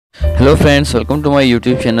Hello friends, welcome to my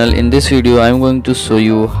YouTube channel. In this video I am going to show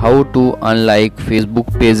you how to unlike Facebook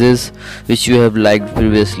pages which you have liked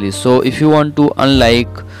previously. So if you want to unlike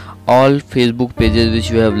all Facebook pages which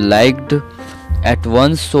you have liked at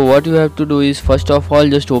once, so what you have to do is, first of all,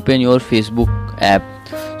 just open your Facebook app.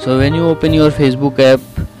 So when you open your Facebook app,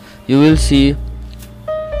 you will see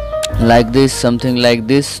like this, something like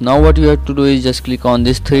this. Now what you have to do is just click on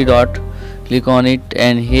this three dot, click on it,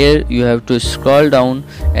 and here you have to scroll down,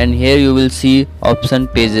 and here you will see option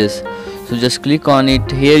pages. So just click on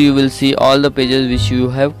it. Here you will see all the pages which you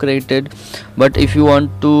have created, but if you want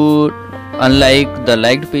to unlike the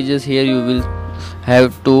liked pages, here you will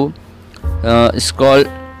have to scroll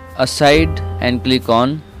aside and click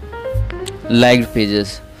on liked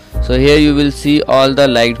pages. So here you will see all the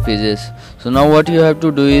liked pages. So now what you have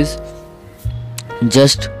to do is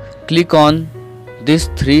just click on these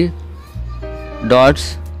three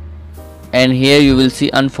dots, and here you will see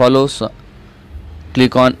unfollow. So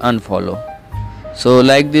click on unfollow. So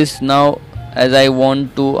like this. Now as I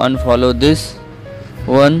want to unfollow this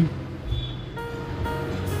one,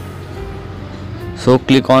 so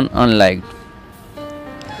click on unliked.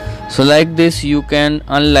 So like this you can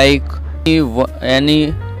unlike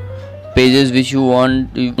any pages which you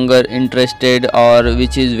want longer interested or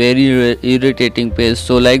which is very irritating page.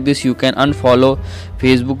 So like this you can unfollow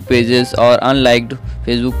Facebook pages or unliked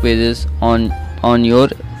Facebook pages on your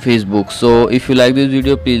Facebook. So if you like this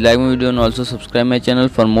video, please like my video and also subscribe my channel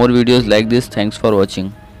for more videos like this. Thanks for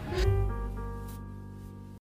watching.